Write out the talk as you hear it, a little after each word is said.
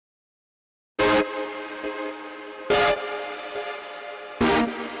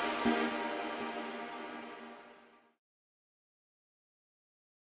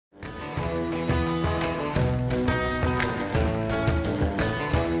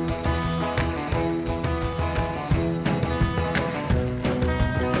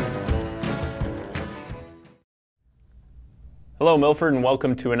Hello, Milford, and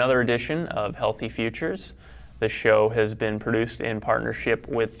welcome to another edition of Healthy Futures. This show has been produced in partnership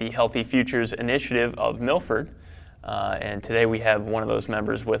with the Healthy Futures Initiative of Milford, and today we have one of those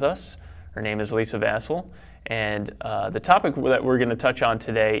members with us. Her name is Lisa Vassell, and the topic that we're going to touch on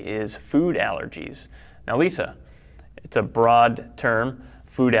today is food allergies. Now, Lisa, it's a broad term,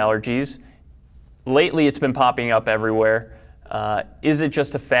 food allergies. Lately, it's been popping up everywhere. Is it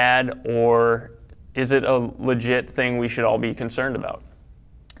just a fad, or is it a legit thing we should all be concerned about?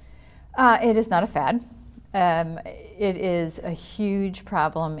 It is not a fad. It is a huge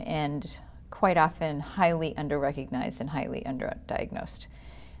problem and quite often highly under-recognized and highly under-diagnosed.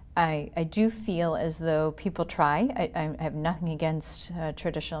 I do feel as though people try. I have nothing against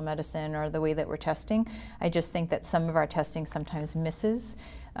traditional medicine or the way that we're testing. I just think that some of our testing sometimes misses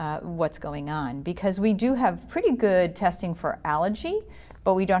what's going on, because we do have pretty good testing for allergy,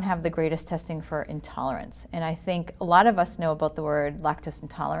 but we don't have the greatest testing for intolerance. And I think a lot of us know about the word lactose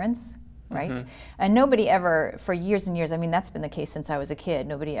intolerance, right? Mm-hmm. And nobody ever, for years and years, I mean, that's been the case since I was a kid,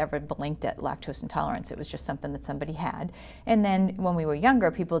 nobody ever blinked at lactose intolerance. It was just something that somebody had. And then when we were younger,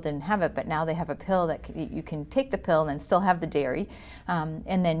 people didn't have it, but now they have a pill that you can take the pill and then still have the dairy, and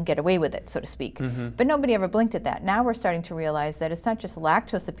then get away with it, so to speak. Mm-hmm. But nobody ever blinked at that. Now we're starting to realize that it's not just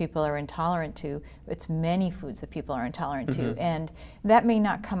lactose that people are intolerant to, it's many foods that people are intolerant mm-hmm. to. And that may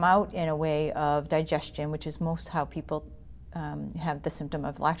not come out in a way of digestion, which is most how people have the symptom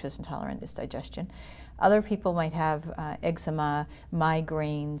of lactose intolerant is digestion. Other people might have eczema,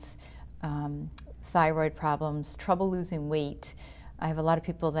 migraines, thyroid problems, trouble losing weight. I have a lot of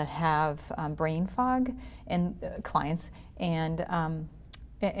people that have brain fog, and clients, and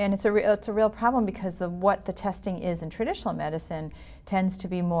it's a real problem, because what the testing is in traditional medicine tends to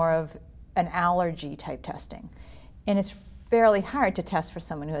be more of an allergy type testing, and it's fairly hard to test for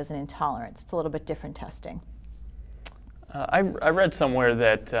someone who has an intolerance. It's a little bit different testing. I read somewhere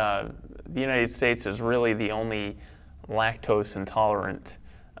that the United States is really the only lactose intolerant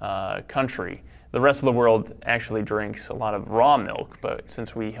country. The rest of the world actually drinks a lot of raw milk, but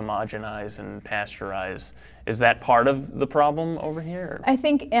since we homogenize and pasteurize, is that part of the problem over here? I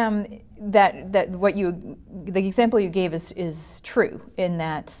think that the example you gave is true, in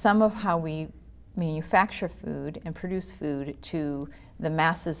that some of how we manufacture food and produce food to the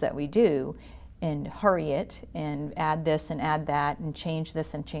masses that we do, and hurry it, and add this and add that, and change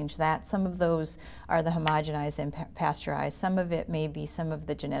this and change that. Some of those are the homogenized and pasteurized. Some of it may be some of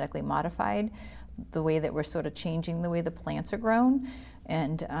the genetically modified, the way that we're sort of changing the way the plants are grown.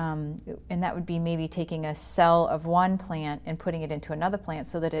 And that would be maybe taking a cell of one plant and putting it into another plant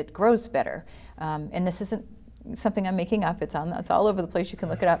so that it grows better. And this isn't something I'm making up. It's all over the place. You can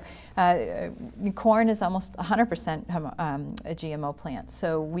look it up. Corn is almost 100% a GMO plant.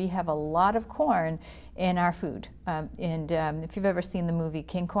 So we have a lot of corn in our food. If you've ever seen the movie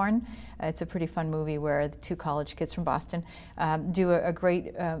King Corn, it's a pretty fun movie where the two college kids from Boston do a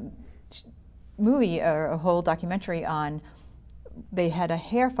great movie, or a whole documentary on. They had a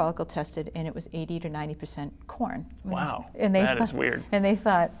hair follicle tested, and it was 80 to 90% corn. Wow, that is weird. And they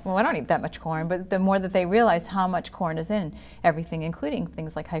thought, well, I don't eat that much corn. But the more that they realized how much corn is in everything, including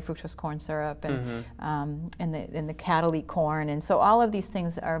things like high fructose corn syrup and mm-hmm. and the cattle eat corn, and so all of these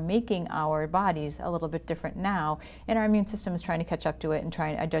things are making our bodies a little bit different now, and our immune system is trying to catch up to it,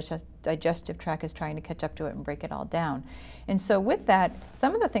 and digestive tract is trying to catch up to it and break it all down. And so with that,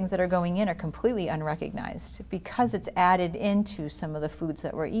 some of the things that are going in are completely unrecognized, because it's added into some of the foods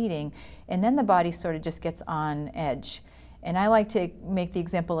that we're eating, and then the body sort of just gets on edge. And I like to make the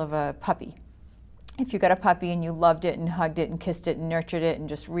example of a puppy. If you got a puppy and you loved it and hugged it and kissed it and nurtured it, and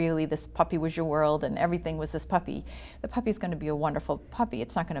just really this puppy was your world and everything was this puppy, the puppy's going to be a wonderful puppy.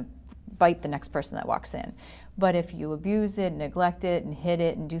 It's not going to bite the next person that walks in. But if you abuse it, neglect it, and hit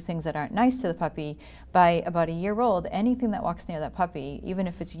it, and do things that aren't nice to the puppy, by about a year old, anything that walks near that puppy, even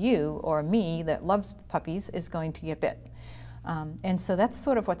if it's you or me that loves puppies, is going to get bit. And so that's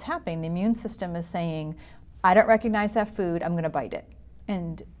sort of what's happening. The immune system is saying, I don't recognize that food, I'm going to bite it.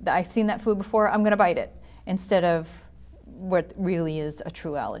 And I've seen that food before, I'm going to bite it, instead of what really is a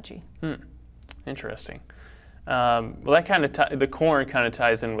true allergy. Interesting. Well, that kind of the corn kind of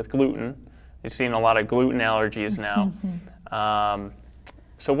ties in with gluten. You've seen a lot of gluten allergies now.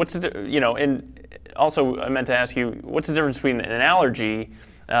 So what's the, and also I meant to ask you, what's the difference between an allergy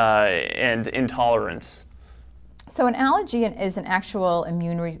and intolerance? So an allergy is an actual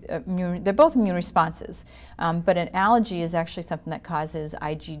they're both immune responses, but an allergy is actually something that causes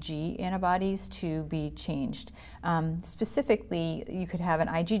IgG antibodies to be changed. Specifically, you could have an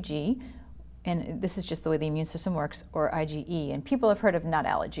IgG and this is just the way the immune system works, or IgE. And people have heard of nut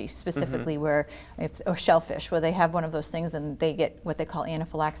allergy specifically, or shellfish, where they have one of those things and they get what they call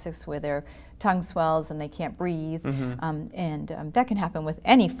anaphylaxis, where their tongue swells and they can't breathe. That can happen with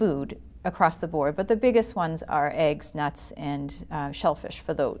any food across the board, but the biggest ones are eggs, nuts, and shellfish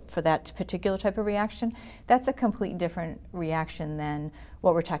for that particular type of reaction. That's a complete different reaction than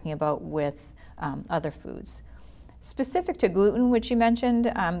what we're talking about with other foods. Specific to gluten, which you mentioned,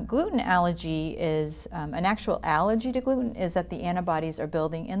 gluten allergy is an actual allergy to gluten is that the antibodies are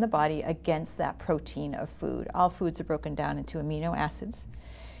building in the body against that protein of food. All foods are broken down into amino acids,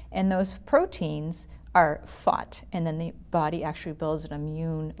 and those proteins are fought, and then the body actually builds an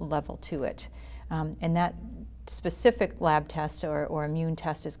immune level to it. And that specific lab test or immune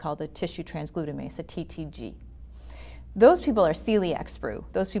test is called a tissue transglutamase, a TTG. Those people are celiac sprue.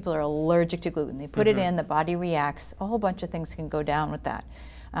 Those people are allergic to gluten. They put it in, the body reacts. A whole bunch of things can go down with that.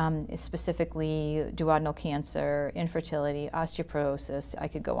 Specifically, duodenal cancer, infertility, osteoporosis, I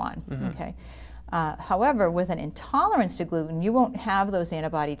could go on, okay? However, with an intolerance to gluten, you won't have those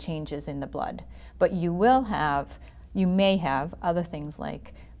antibody changes in the blood, but you may have other things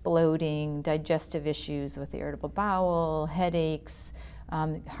like bloating, digestive issues with irritable bowel, headaches,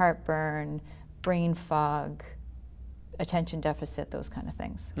 heartburn, brain fog, attention deficit, those kind of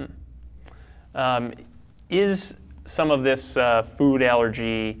things. Is some of this food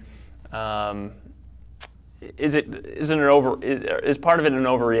allergy, is part of it an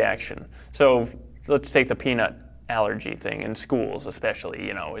overreaction? So let's take the peanut allergy thing in schools, especially.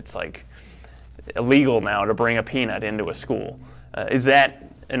 You know, it's like illegal now to bring a peanut into a school. Is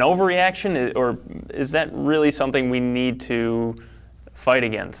that an overreaction, or is that really something we need to fight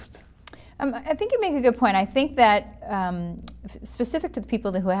against? I think you make a good point. I think that specific to the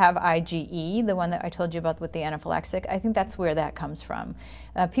people who have IgE, the one that I told you about with the anaphylaxis, I think that's where that comes from.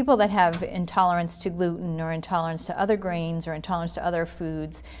 People that have intolerance to gluten or intolerance to other grains or intolerance to other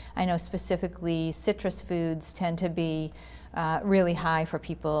foods, I know specifically citrus foods tend to be really high for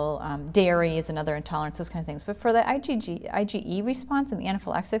people. Dairy is another intolerance, those kind of things. But for the IgE response and the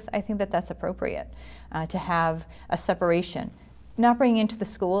anaphylaxis, I think that that's appropriate to have a separation. Not bringing into the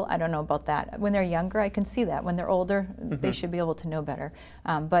school, I don't know about that. When they're younger, I can see that. When they're older, they should be able to know better.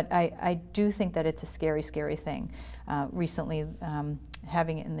 But I do think that it's a scary, scary thing. Recently,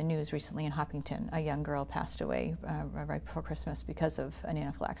 having it in the news recently in Hopkinton, a young girl passed away right before Christmas because of an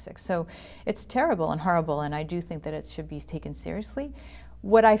anaphylaxis. So it's terrible and horrible, and I do think that it should be taken seriously.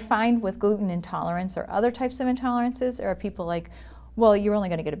 What I find with gluten intolerance or other types of intolerances are people like, well, you're only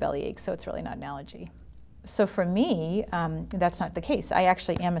going to get a bellyache, so it's really not an allergy. So for me, that's not the case. I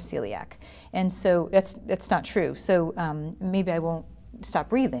actually am a celiac, and so it's not true. So maybe I won't stop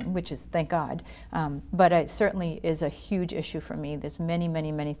breathing, which is, thank God, but it certainly is a huge issue for me. There's many,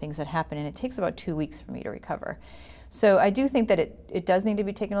 many, many things that happen, and it takes about 2 weeks for me to recover. So I do think that it does need to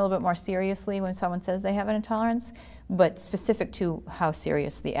be taken a little bit more seriously when someone says they have an intolerance, but specific to how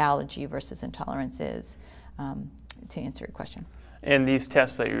serious the allergy versus intolerance is, to answer your question. And these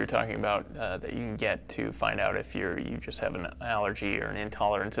tests that you were talking about that you can get to find out if you just have an allergy or an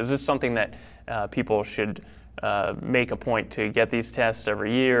intolerance, is this something that people should make a point to get these tests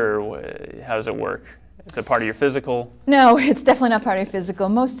every year, or how does it work? Is it part of your physical? No, it's definitely not part of your physical.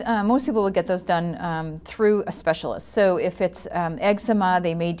 Most people will get those done through a specialist. So if it's eczema,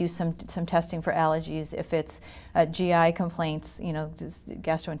 they may do some testing for allergies. If it's GI complaints, you know, just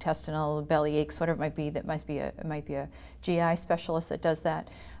gastrointestinal, belly aches, whatever it might be, it might be a GI specialist that does that.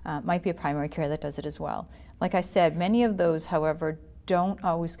 Might be a primary care that does it as well. Like I said, many of those, however, don't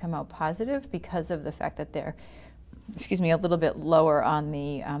always come out positive because of the fact that they're a little bit lower on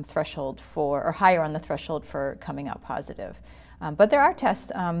the threshold for, or higher on the threshold for coming out positive. But there are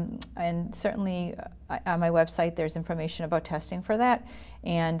tests, and certainly on my website there's information about testing for that,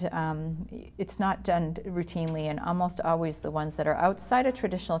 and it's not done routinely, and almost always the ones that are outside of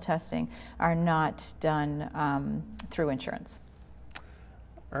traditional testing are not done through insurance.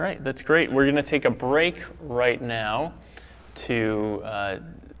 All right, that's great. We're going to take a break right now to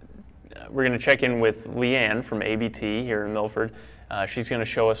we're going to check in with Leanne from ABT here in Milford. She's going to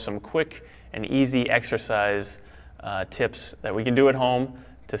show us some quick and easy exercise tips that we can do at home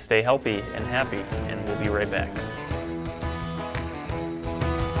to stay healthy and happy, and we'll be right back.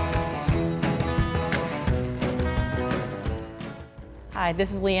 Hi,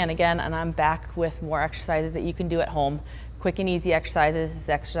 this is Leanne again, and I'm back with more exercises that you can do at home. Quick and easy exercises. This is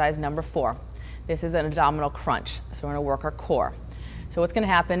exercise number 4. This is an abdominal crunch, so we're going to work our core. So what's going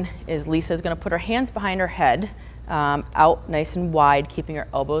to happen is Lisa's going to put her hands behind her head, out nice and wide, keeping her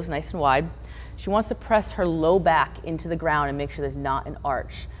elbows nice and wide. She wants to press her low back into the ground and make sure there's not an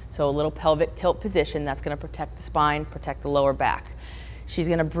arch. So a little pelvic tilt position, that's going to protect the spine, protect the lower back. She's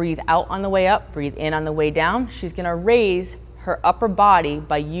going to breathe out on the way up, breathe in on the way down. She's going to raise her upper body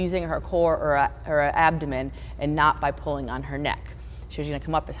by using her core or her abdomen and not by pulling on her neck. She's going to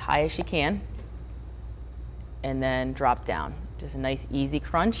come up as high as she can and then drop down. Just a nice easy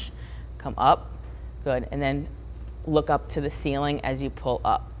crunch. Come up, good, and then look up to the ceiling as you pull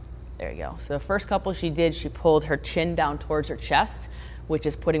up. There you go. So the first couple she did, she pulled her chin down towards her chest, which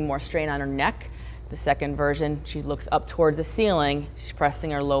is putting more strain on her neck. The second version, she looks up towards the ceiling, she's pressing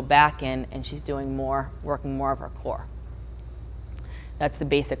her low back in, and she's doing more, working more of her core. That's the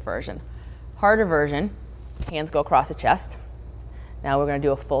basic version. Harder version, hands go across the chest. Now we're going to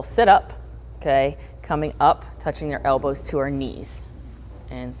do a full sit-up, okay, coming up, touching your elbows to our knees,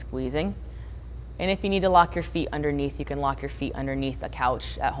 and squeezing. And if you need to lock your feet underneath, you can lock your feet underneath a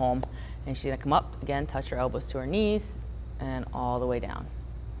couch at home. And she's going to come up, again, touch her elbows to her knees, and all the way down.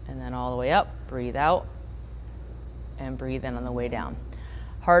 And then all the way up, breathe out, and breathe in on the way down.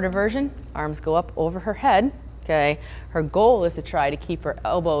 Harder version, arms go up over her head, okay? Her goal is to try to keep her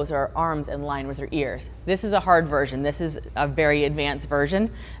elbows or arms in line with her ears. This is a hard version. This is a very advanced version,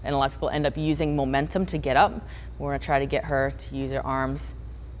 and a lot of people end up using momentum to get up. We're going to try to get her to use her arms,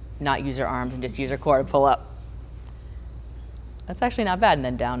 not use her arms, and just use her core to pull up. That's actually not bad. And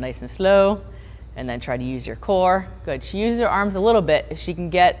then down nice and slow, and then try to use your core. Good. She uses her arms a little bit. If she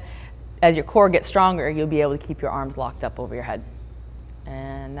can get, as your core gets stronger, you'll be able to keep your arms locked up over your head.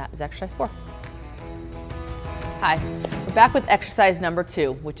 And that is exercise 4. Hi, we're back with exercise number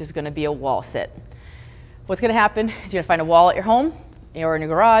 2, which is going to be a wall sit. What's going to happen is you're going to find a wall at your home or in your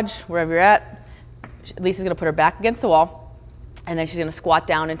garage, wherever you're at. Lisa's going to put her back against the wall, and then she's going to squat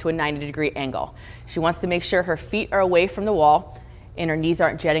down into a 90-degree angle. She wants to make sure her feet are away from the wall and her knees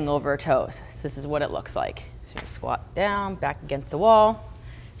aren't jetting over her toes. So this is what it looks like. So you're going to squat down, back against the wall.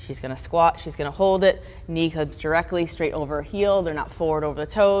 She's going to squat, she's going to hold it. Knee comes directly straight over her heel. They're not forward over the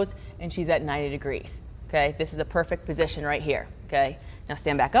toes, and she's at 90 degrees. Okay, this is a perfect position right here. Okay, now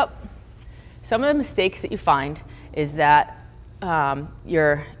stand back up. Some of the mistakes that you find is that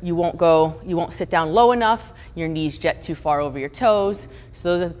you won't sit down low enough. Your knees jet too far over your toes.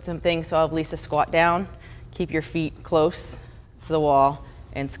 So those are some things. So I'll have Lisa squat down, keep your feet close to the wall,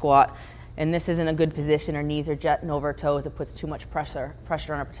 and squat. And this isn't a good position. Her knees are jetting over her toes. It puts too much pressure on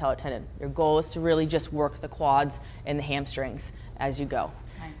her patellar tendon. Your goal is to really just work the quads and the hamstrings as you go.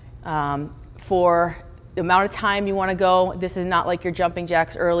 For the amount of time you want to go, this is not like your jumping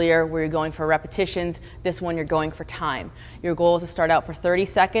jacks earlier where you're going for repetitions. This one you're going for time. Your goal is to start out for 30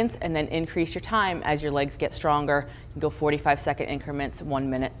 seconds and then increase your time as your legs get stronger. You can go 45-second increments, 1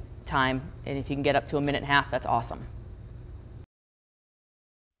 minute time. And if you can get up to a minute and a half, that's awesome.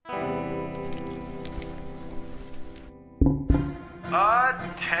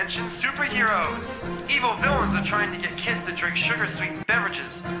 Attention superheroes! Evil villains are trying to get kids to drink sugar-sweetened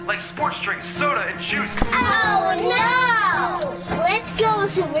beverages, like sports drinks, soda, and juice. Oh no! Let's go,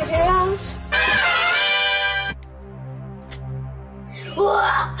 superheroes!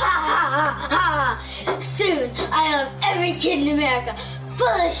 Soon, I have every kid in America full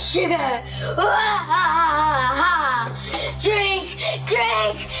of sugar! Drink,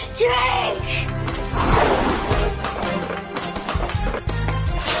 drink, drink!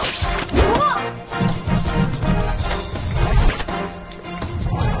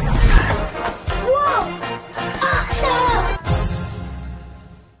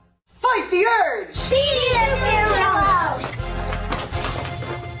 Fight the urge! Be a hero!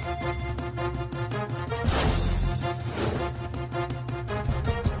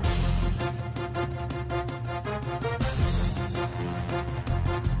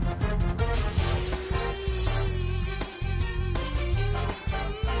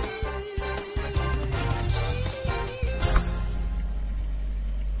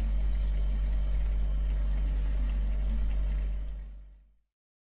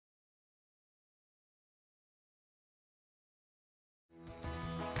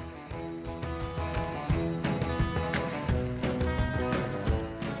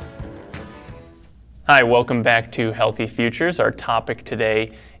 Hi, welcome back to Healthy Futures. Our topic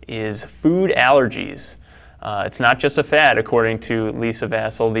today is food allergies. It's not just a fad, according to Lisa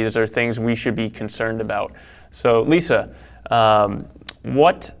Vassal. These are things we should be concerned about. So, Lisa,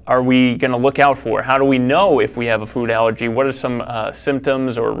 what are we going to look out for? How do we know if we have a food allergy? What are some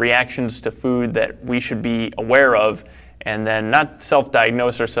symptoms or reactions to food that we should be aware of? And then not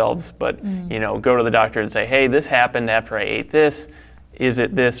self-diagnose ourselves, but go to the doctor and say, hey, this happened after I ate this. Is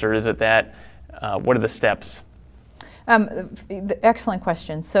it this or is it that? What are the steps? Excellent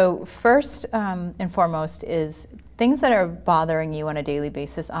question. So first and foremost is things that are bothering you on a daily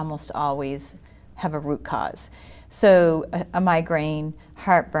basis almost always have a root cause. So a migraine,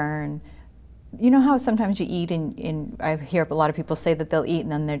 heartburn. You know how sometimes you eat and I hear a lot of people say that they'll eat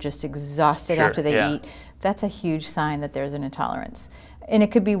and then they're just exhausted after they eat. That's a huge sign that there's an intolerance. And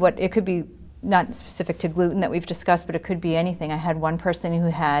it could be not specific to gluten that we've discussed, but it could be anything. I had one person who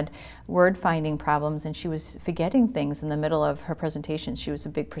had word finding problems and she was forgetting things in the middle of her presentations. She was a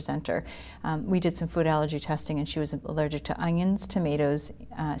big presenter. We did some food allergy testing and she was allergic to onions, tomatoes,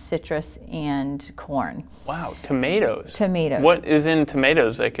 citrus, and corn. Wow, tomatoes. Tomatoes. What is in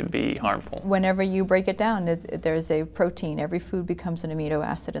tomatoes that could be harmful? Whenever you break it down, there's a protein. Every food becomes an amino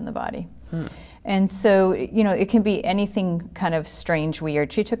acid in the body. And so, you know, it can be anything kind of strange,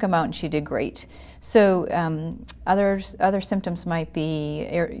 weird. She took them out and she did great. So other symptoms might be,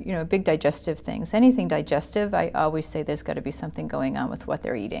 you know, big digestive things. Anything digestive, I always say there's got to be something going on with what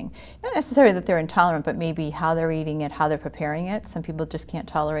they're eating. Not necessarily that they're intolerant, but maybe how they're eating it, how they're preparing it. Some people just can't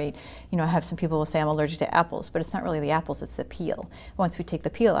tolerate, you know, I have some people will say I'm allergic to apples, but it's not really the apples, it's the peel. Once we take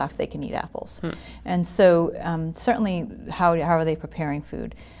the peel off, they can eat apples. And so certainly how are they preparing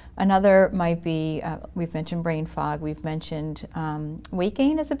food? Another might be, we've mentioned brain fog, we've mentioned weight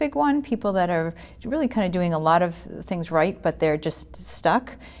gain is a big one. People that are really kind of doing a lot of things right, but they're just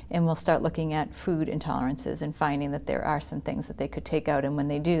stuck, and we'll start looking at food intolerances and finding that there are some things that they could take out, and when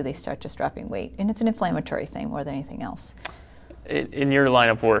they do, they start just dropping weight. And it's an inflammatory thing more than anything else. In your line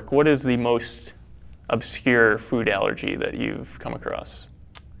of work, what is the most obscure food allergy that you've come across?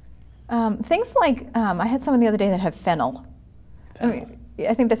 Things like, I had someone the other day that had fennel. I mean,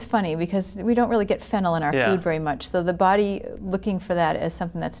 I think that's funny because we don't really get fennel in our food very much. So the body looking for that as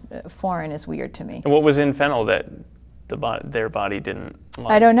something that's foreign is weird to me. And what was in fennel that their body didn't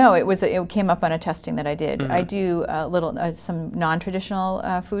like? I don't know. It came up on a testing that I did. I do some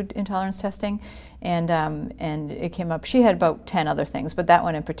non-traditional food intolerance testing, and it came up. She had about 10 other things, but that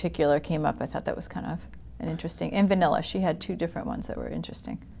one in particular came up. I thought that was kind of an interesting. And vanilla. She had 2 different ones that were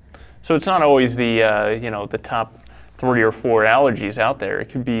interesting. So it's not always the you know, the top 3 or 4 allergies out there. It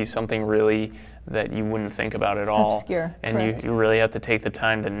could be something really that you wouldn't think about at all. Obscure, and you really have to take the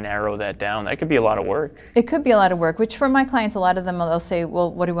time to narrow that down. That could be a lot of work. It could be a lot of work, which for my clients, a lot of them, they'll say,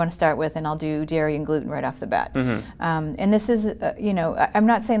 well, what do you want to start with? And I'll do dairy and gluten right off the bat. And this is, you know, I'm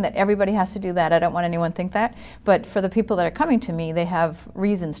not saying that everybody has to do that. I don't want anyone to think that. But for the people that are coming to me, they have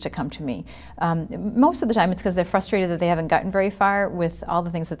reasons to come to me. Most of the time, it's because they're frustrated that they haven't gotten very far with all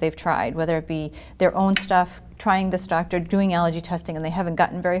the things that they've tried, whether it be their own stuff, trying this doctor, doing allergy testing, and they haven't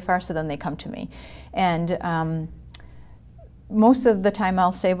gotten very far, so then they come to me. And most of the time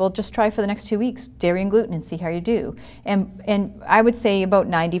I'll say, well, just try for the next 2 weeks, dairy and gluten, and see how you do. And I would say about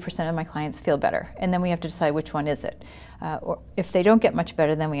 90% of my clients feel better, and then we have to decide which one is it. Or if they don't get much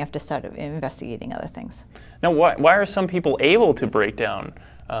better, then we have to start investigating other things. Now, why are some people able to break down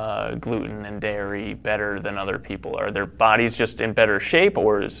gluten and dairy better than other people? Are their bodies just in better shape,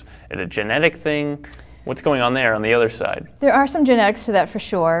 or is it a genetic thing? What's going on there on the other side? There are some genetics to that for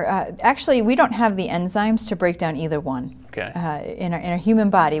sure. Actually, we don't have the enzymes to break down either one. Okay. In our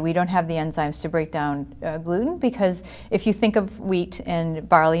human body, we don't have the enzymes to break down gluten, because if you think of wheat and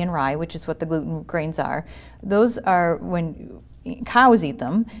barley and rye, which is what the gluten grains are, those are, when cows eat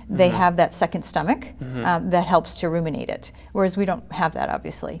them, they have that second stomach that helps to ruminate it, whereas we don't have that,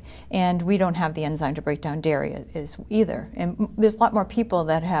 obviously. And we don't have the enzyme to break down dairy either. And there's a lot more people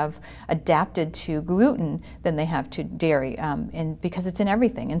that have adapted to gluten than they have to dairy, and because it's in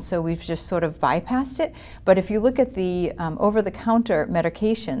everything. And so we've just sort of bypassed it. But if you look at the over-the-counter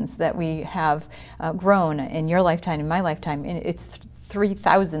medications that we have grown in your lifetime, in my lifetime, it's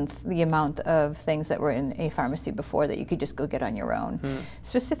 3,000th the amount of things that were in a pharmacy before that you could just go get on your own.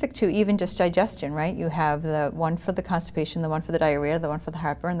 Specific to even just digestion, right? You have the one for the constipation, the one for the diarrhea, the one for the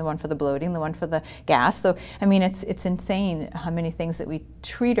heartburn, the one for the bloating, the one for the gas. So, I mean, it's insane how many things that we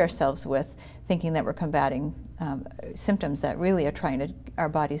treat ourselves with, thinking that we're combating symptoms that really are trying to, our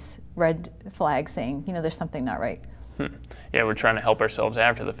body's red flag saying, you know, there's something not right. Yeah, we're trying to help ourselves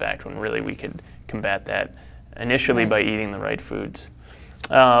after the fact, when really we could combat that initially by eating the right foods.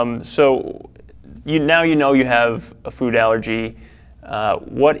 So now you know you have a food allergy,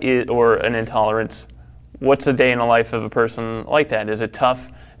 or an intolerance. What's a day in the life of a person like that? Is it tough?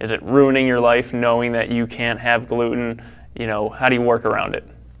 Is it ruining your life knowing that you can't have gluten? You know, how do you work around it?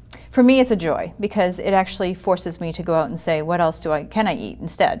 For me, it's a joy, because it actually forces me to go out and say, what else can I eat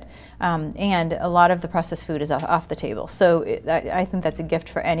instead? And a lot of the processed food is off the table. So I think that's a gift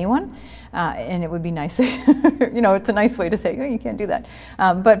for anyone, and it would be nice, you know, it's a nice way to say, oh, you can't do that.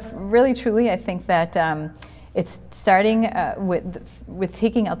 But really, truly, I think that It's starting with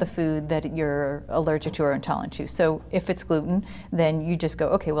taking out the food that you're allergic to or intolerant to. So if it's gluten, then you just go,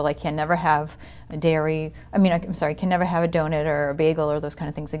 okay, well, I can never have a dairy. I'm sorry, I can never have a donut or a bagel or those kind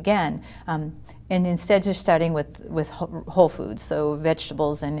of things again. And instead, you're starting with whole foods, so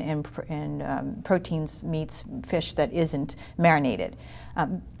vegetables and proteins, meats, fish that isn't marinated.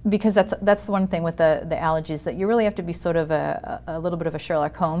 Because that's the one thing with the allergies, that you really have to be sort of a little bit of a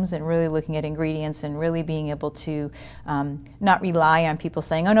Sherlock Holmes and really looking at ingredients and really being able to not rely on people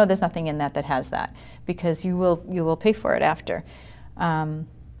saying, oh no, there's nothing in that has that, because you will pay for it after.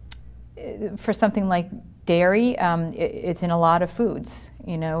 For something like dairy, it's in a lot of foods.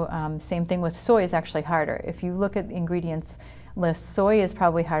 Same thing with soy is actually harder. If you look at the ingredients list, soy is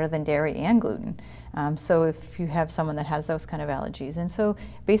probably harder than dairy and gluten. So if you have someone that has those kind of allergies. And so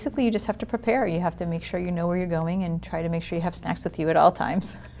basically you just have to prepare. You have to make sure you know where you're going and try to make sure you have snacks with you at all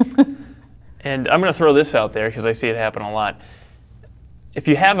times. And I'm going to throw this out there because I see it happen a lot. If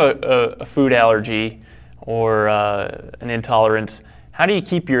you have a food allergy or an intolerance, how do you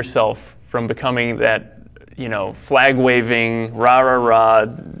keep yourself from becoming that, flag-waving, rah-rah-rah,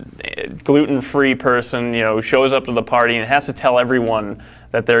 gluten-free person, who shows up to the party and has to tell everyone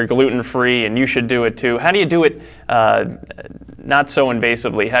that they're gluten-free and you should do it too? How do you do it not so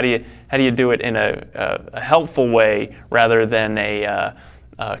invasively? How do you do it in a helpful way rather than a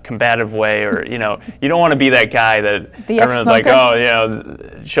combative way? Or you don't want to be that guy that everyone's like,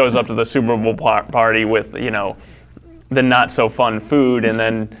 oh, shows up to the Super Bowl party with the not so fun food and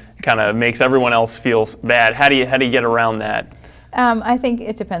then kind of makes everyone else feel bad. How do you get around that? I think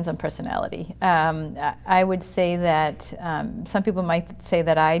it depends on personality. I would say that some people might say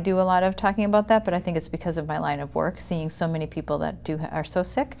that I do a lot of talking about that, but I think it's because of my line of work, seeing so many people that are so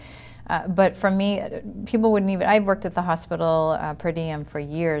sick. But for me, people wouldn't even. I've worked at the hospital per diem for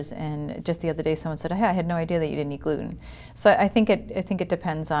years, and just the other day, someone said, "Hey, I had no idea that you didn't eat gluten." So I think it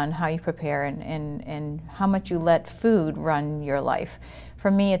depends on how you prepare and how much you let food run your life. For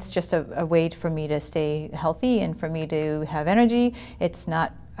me, it's just a way for me to stay healthy and for me to have energy. It's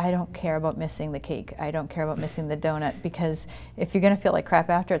not. I don't care about missing the cake. I don't care about missing the donut, because if you're going to feel like crap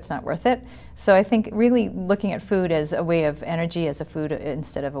after, it's not worth it. So I think really looking at food as a way of energy, as a food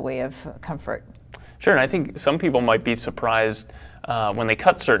instead of a way of comfort. Sure, and I think some people might be surprised when they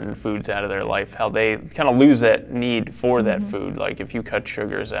cut certain foods out of their life, how they kind of lose that need for that food. Like if you cut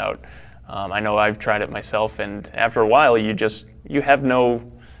sugars out, I know I've tried it myself, and after a while you have no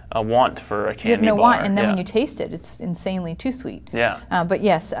want for a candy bar. You have no want, and then when you taste it, it's insanely too sweet. Yeah. But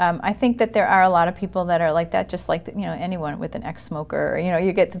yes, I think that there are a lot of people that are like that, just like anyone with an ex-smoker.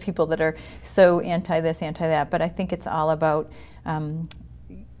 You get the people that are so anti this, anti that. But I think it's all about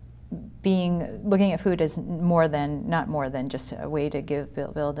looking at food as not more than just a way to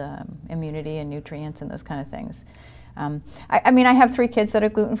build immunity and nutrients and those kind of things. I have 3 kids that are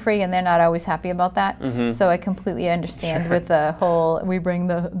gluten-free, and they're not always happy about that. So I completely understand with the whole, we bring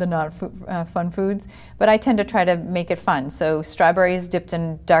the not fun foods, but I tend to try to make it fun. So strawberries dipped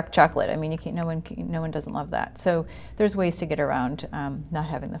in dark chocolate. No one doesn't love that. So there's ways to get around not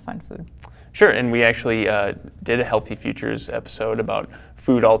having the fun food. Sure, and we actually did a Healthy Futures episode about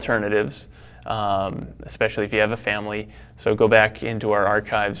food alternatives, especially if you have a family. So go back into our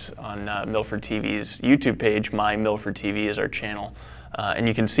archives on Milford TV's YouTube page. My Milford TV is our channel, and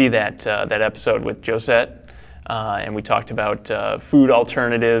you can see that episode with Josette, and we talked about food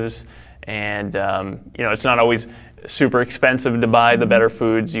alternatives. And it's not always super expensive to buy the better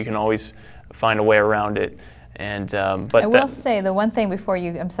foods. You can always find a way around it. And but I will say the one thing before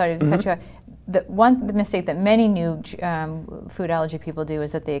you, I'm sorry to cut you off. The mistake that many new food allergy people do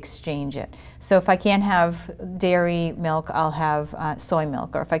is that they exchange it. So if I can't have dairy milk, I'll have soy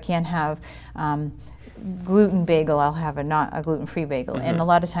milk, or if I can't have gluten bagel, I'll have a gluten-free bagel. And a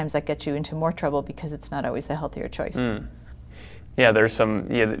lot of times that gets you into more trouble because it's not always the healthier choice. Yeah, there's some.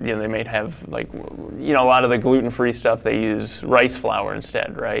 They might have a lot of the gluten-free stuff. They use rice flour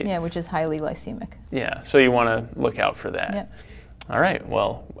instead, right? Yeah, which is highly glycemic. Yeah, so you want to look out for that. Yep. All right,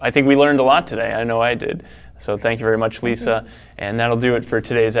 well, I think we learned a lot today. I know I did. So thank you very much, Lisa. And that'll do it for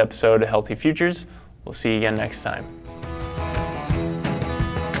today's episode of Healthy Futures. We'll see you again next time.